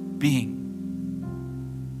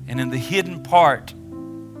being, and in the hidden part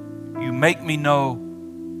you make me know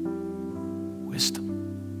wisdom."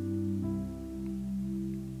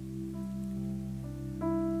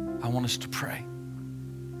 I want us to pray.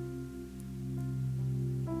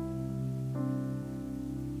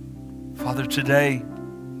 Father, today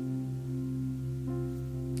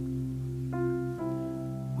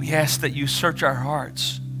we ask that you search our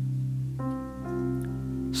hearts.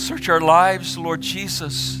 Search our lives, Lord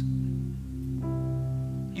Jesus.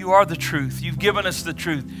 You are the truth. You've given us the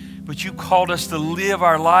truth, but you called us to live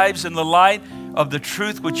our lives in the light of the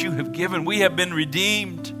truth which you have given. We have been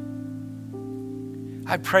redeemed.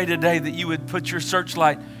 I pray today that you would put your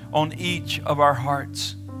searchlight on each of our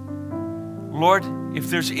hearts. Lord, if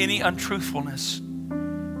there's any untruthfulness,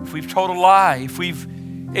 if we've told a lie, if we've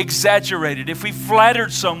exaggerated, if we've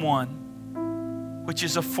flattered someone, which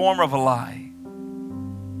is a form of a lie,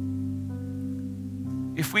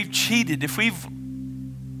 if we've cheated, if we've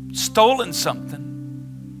stolen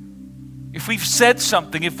something, if we've said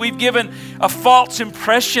something, if we've given a false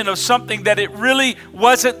impression of something that it really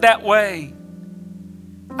wasn't that way,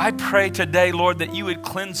 I pray today, Lord, that you would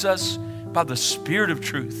cleanse us by the Spirit of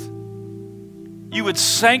truth. You would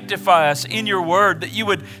sanctify us in your word, that you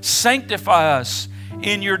would sanctify us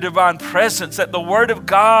in your divine presence, that the word of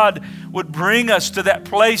God would bring us to that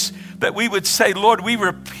place that we would say, Lord, we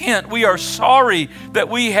repent. We are sorry that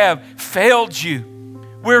we have failed you.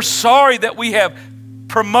 We're sorry that we have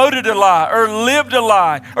promoted a lie or lived a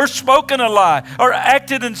lie or spoken a lie or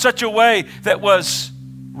acted in such a way that was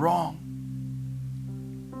wrong.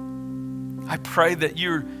 I pray that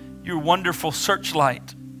your wonderful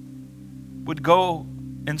searchlight would go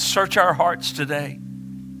and search our hearts today.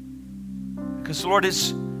 Because, Lord,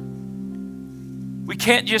 we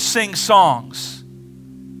can't just sing songs.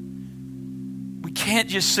 We can't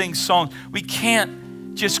just sing songs. We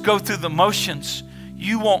can't just go through the motions.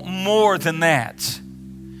 You want more than that.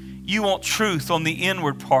 You want truth on the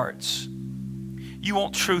inward parts. You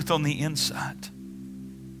want truth on the inside.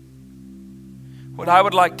 What I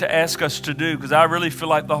would like to ask us to do, because I really feel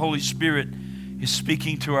like the Holy Spirit is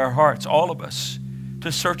speaking to our hearts, all of us,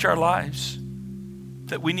 to search our lives,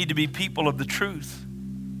 that we need to be people of the truth.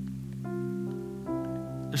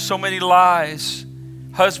 There's so many lies.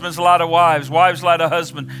 Husbands lie to wives, wives lie to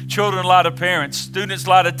husbands, children lie to parents, students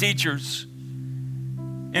lie to teachers,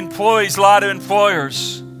 employees lie to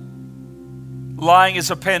employers. Lying is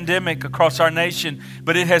a pandemic across our nation,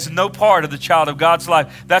 but it has no part of the child of God's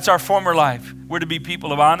life. That's our former life. We're to be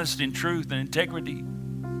people of honesty and truth and integrity.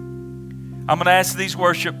 I'm going to ask these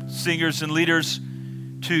worship singers and leaders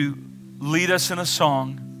to lead us in a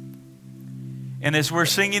song. And as we're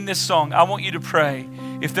singing this song, I want you to pray.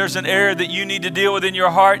 If there's an area that you need to deal with in your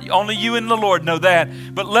heart, only you and the Lord know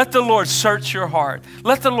that. But let the Lord search your heart.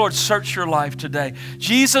 Let the Lord search your life today.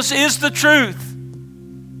 Jesus is the truth.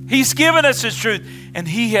 He's given us His truth, and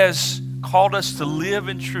He has called us to live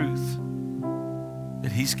in truth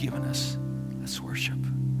that He's given us. Let's worship.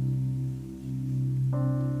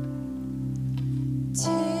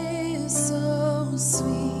 'Tis so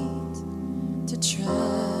sweet to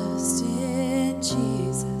trust in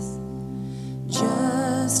Jesus,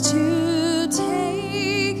 just to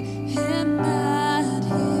take him at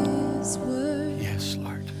his word. Yes,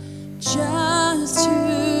 Lord. Just to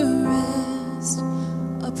rest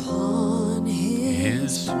upon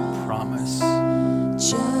his promise.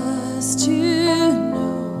 Just to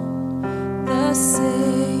know, thus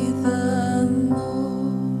saith the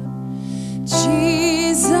Lord.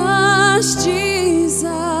 Jesus,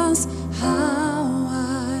 Jesus, how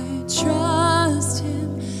I trust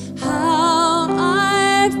him, how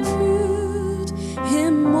I've proved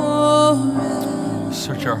him more.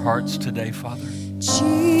 Search our hearts today, Father.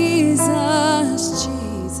 Jesus,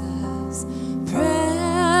 Jesus,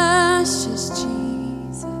 precious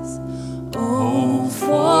Jesus, oh,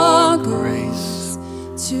 for grace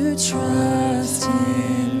to trust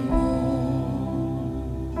him more.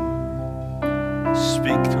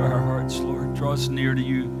 Speak to our hearts, Lord. Draw us near to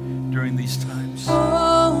you during these times.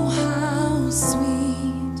 Oh, how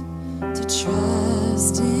sweet to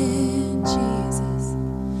trust in Jesus,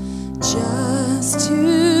 just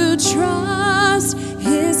to trust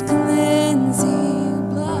his cleansing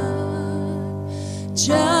blood,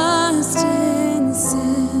 just in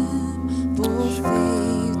simple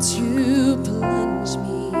faith to plunge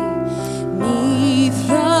me 'neath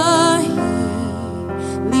the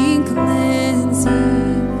healing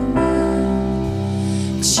cleansing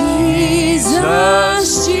blood.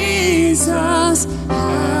 Jesus, Jesus,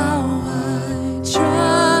 how I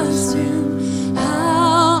trust him,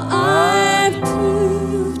 how I've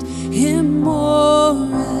proved him more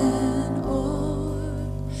and o'er.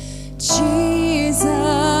 Jesus,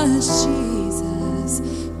 Jesus,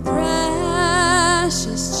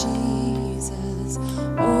 precious Jesus,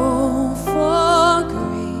 oh, for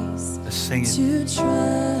grace Let's sing it. to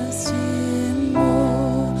trust him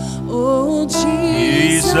more. Oh,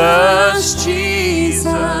 Jesus,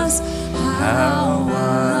 Jesus, how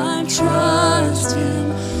I trust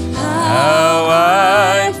him, how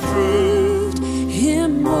I've proved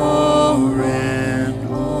him more and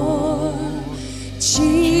more.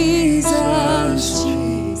 Jesus,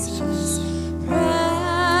 Jesus,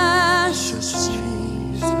 precious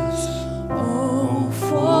Jesus, oh,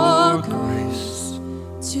 for grace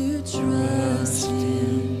to trust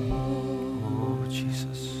him more. Oh,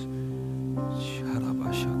 Jesus.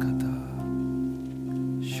 Sharabashakata.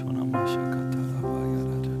 Shunamashakata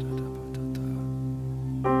rabayaradatata.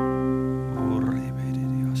 Oh,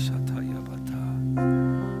 rebedidiyasatayabata.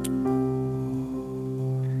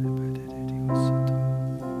 Oh, rebedidiyasata.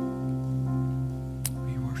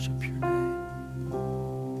 We worship your name.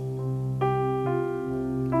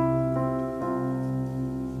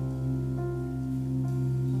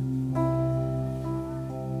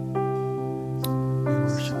 We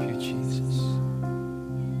worship you, Jesus.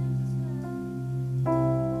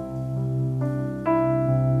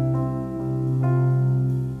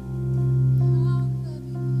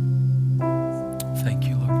 Thank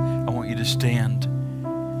you, Lord. I want you to stand.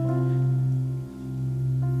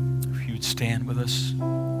 If you would stand with us.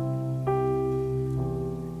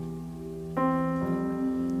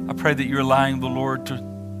 I pray that you're allowing the Lord to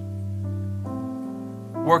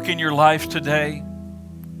work in your life today,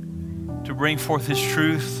 to bring forth his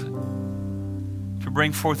truth, to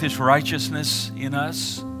bring forth his righteousness in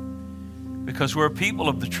us, because we're a people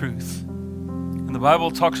of the truth. And the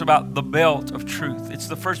Bible talks about the belt of truth. It's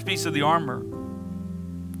the first piece of the armor.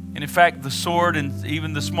 And in fact, the sword and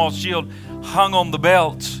even the small shield hung on the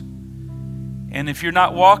belt. And if you're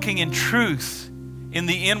not walking in truth in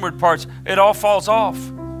the inward parts, it all falls off.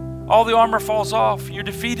 All the armor falls off. You're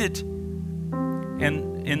defeated.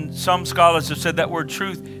 And some scholars have said that word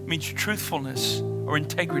truth means truthfulness or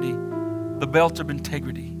integrity. The belt of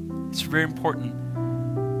integrity. It's very important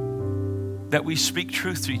that we speak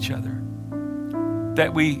truth to each other.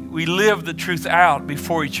 That we live the truth out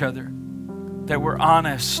before each other. That we're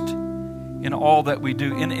honest in all that we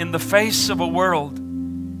do. In the face of a world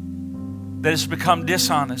that has become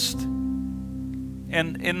dishonest.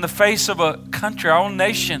 And in the face of a country, our own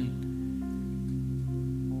nation,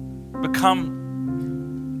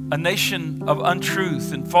 become a nation of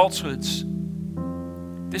untruth and falsehoods.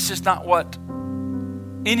 This is not what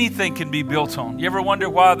anything can be built on. You ever wonder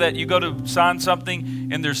why that you go to sign something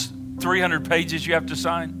and there's 300 pages you have to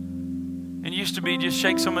sign? And it used to be just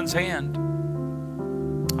shake someone's hand.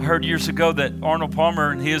 I heard years ago that Arnold Palmer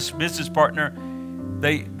and his business partner,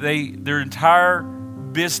 their entire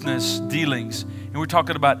business dealings, and we're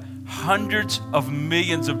talking about hundreds of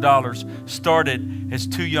millions of dollars, started as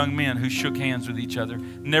two young men who shook hands with each other,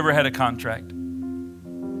 never had a contract.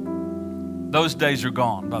 Those days are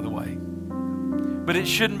gone, by the way. But it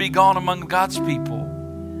shouldn't be gone among God's people.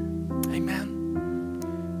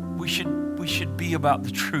 Amen. We should be about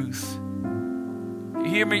the truth. You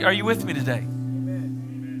hear me? Are you with me today?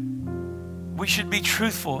 We should be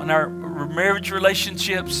truthful in our marriage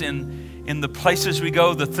relationships, in the places we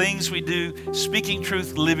go, the things we do. Speaking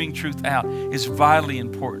truth, living truth out is vitally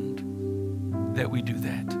important that we do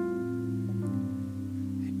that.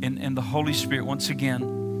 And the Holy Spirit, once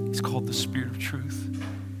again, is called the Spirit of truth.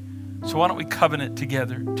 So why don't we covenant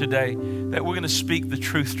together today that we're going to speak the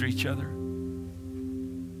truth to each other.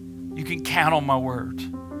 You can count on my word,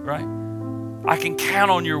 right? I can count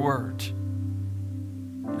on your word.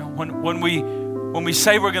 You know, when we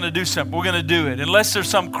say we're going to do something, we're going to do it. Unless there's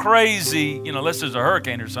some crazy, unless there's a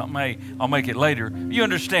hurricane or something, hey, I'll make it later. You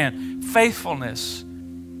understand? Faithfulness.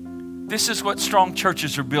 This is what strong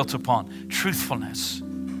churches are built upon. Truthfulness.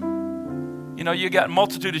 You got a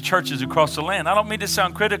multitude of churches across the land. I don't mean to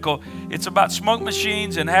sound critical. It's about smoke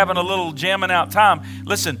machines and having a little jamming out time.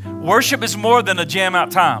 Listen, worship is more than a jam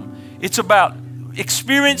out time. It's about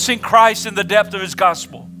experiencing Christ in the depth of His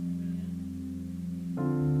gospel.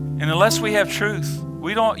 And unless we have truth,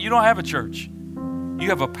 you don't have a church. You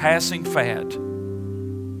have a passing fad.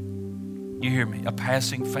 You hear me? A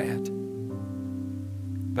passing fad.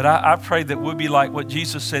 But I pray that we'll be like what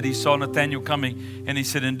Jesus said. He saw Nathanael coming, and He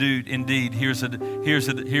said, "Indeed, here's an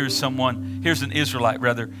Israelite,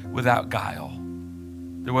 without guile."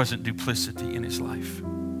 There wasn't duplicity in his life.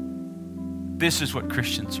 This is what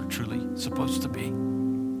Christians are truly supposed to be.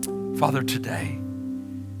 Father, today,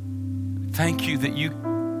 thank you that you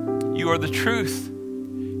are the truth.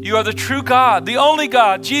 You are the true God, the only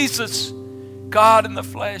God, Jesus, God in the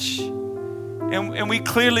flesh. And we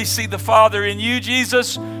clearly see the Father in you,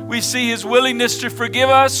 Jesus. We see His willingness to forgive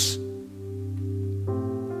us.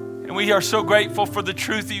 And we are so grateful for the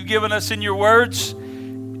truth that you've given us in your words.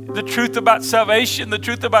 The truth about salvation, the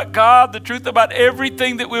truth about God, the truth about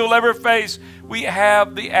everything that we will ever face. We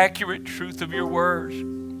have the accurate truth of your word.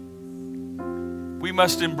 We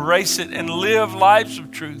must embrace it and live lives of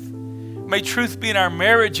truth. May truth be in our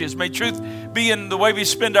marriages. May truth be in the way we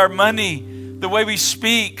spend our money, the way we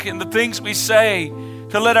speak, and the things we say,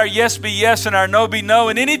 to let our yes be yes and our no be no,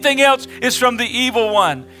 and anything else is from the evil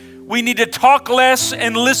one. We need to talk less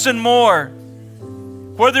and listen more.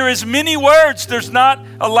 Where there is many words, there's not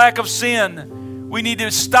a lack of sin. We need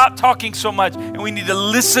to stop talking so much, and we need to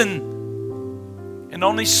listen and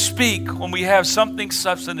only speak when we have something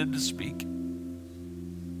substantive to speak.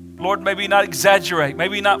 Lord, maybe not exaggerate,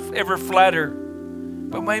 maybe not ever flatter,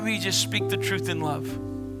 but maybe just speak the truth in love.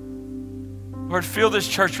 Lord, fill this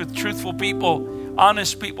church with truthful people,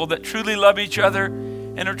 honest people that truly love each other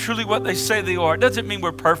and are truly what they say they are. It doesn't mean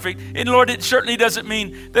we're perfect. And Lord, it certainly doesn't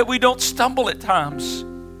mean that we don't stumble at times,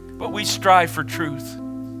 but we strive for truth.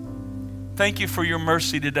 Thank you for your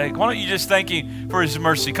mercy today. Why don't you just thank Him for His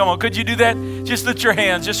mercy? Come on, could you do that? Just lift your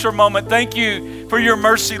hands just for a moment. Thank you for your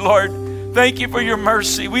mercy, Lord. Thank you for your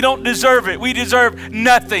mercy. We don't deserve it. We deserve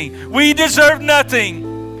nothing. We deserve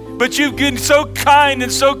nothing. But you've been so kind and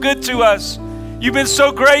so good to us. You've been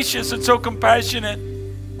so gracious and so compassionate.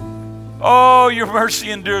 Oh, your mercy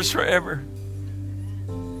endures forever.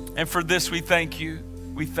 And for this, we thank you.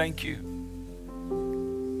 We thank you.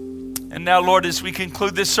 And now, Lord, as we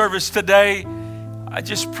conclude this service today, I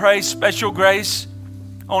just pray special grace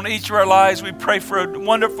on each of our lives. We pray for a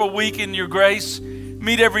wonderful week in your grace.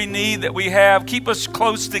 Meet every need that we have. Keep us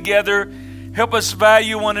close together. Help us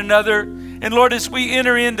value one another. And Lord, as we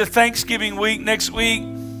enter into Thanksgiving week next week,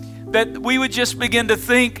 that we would just begin to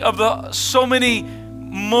think of the so many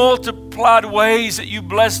multiplied ways that you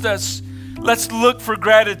blessed us. Let's look for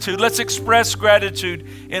gratitude. Let's express gratitude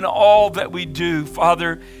in all that we do,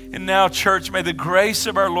 Father. And now, church, may the grace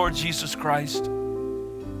of our Lord Jesus Christ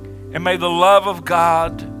and may the love of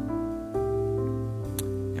God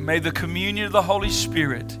and may the communion of the Holy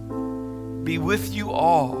Spirit be with you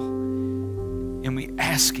all. And we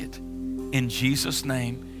ask it in Jesus'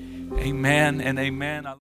 name. Amen and amen.